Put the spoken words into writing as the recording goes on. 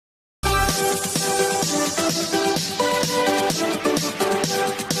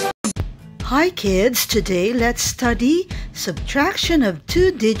Hi kids, today let's study subtraction of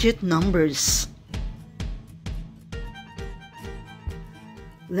two-digit numbers.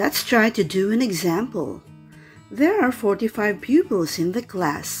 Let's try to do an example. There are 45 pupils in the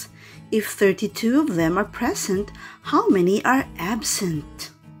class. If 32 of them are present, how many are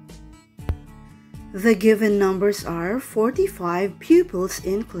absent? The given numbers are 45 pupils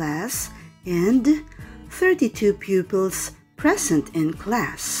in class and 32 pupils present in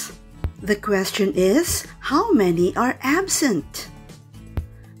class. The question is, how many are absent?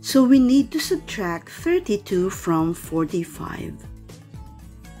 So we need to subtract 32 from 45.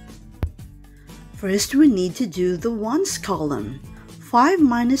 First, we need to do the ones column. 5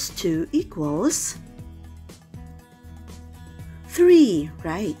 minus 2 equals 3,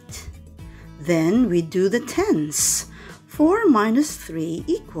 right? Then we do the tens. 4 minus 3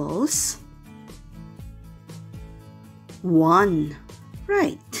 equals 1,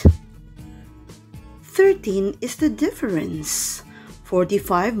 right? 13 is the difference.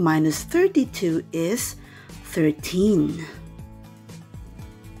 45 minus 32 is 13.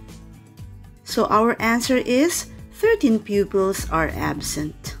 So our answer is 13 pupils are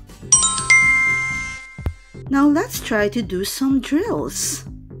absent. Now let's try to do some drills.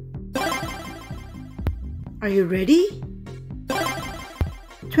 Are you ready?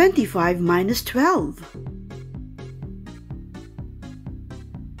 25 minus 12.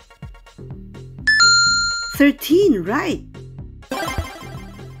 13, right?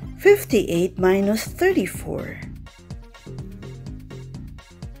 58 minus 34.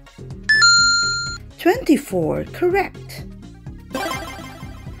 24, correct.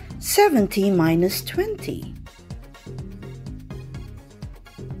 70 minus 20.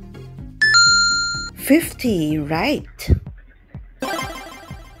 50, right.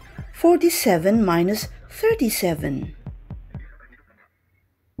 47 minus 37.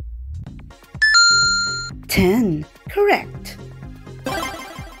 10, correct.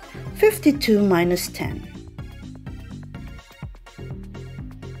 52 minus 10.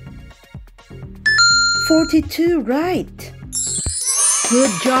 42, right.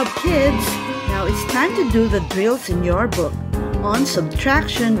 Good job, kids. Now it's time to do the drills in your book on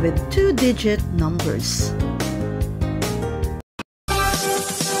subtraction with two-digit numbers.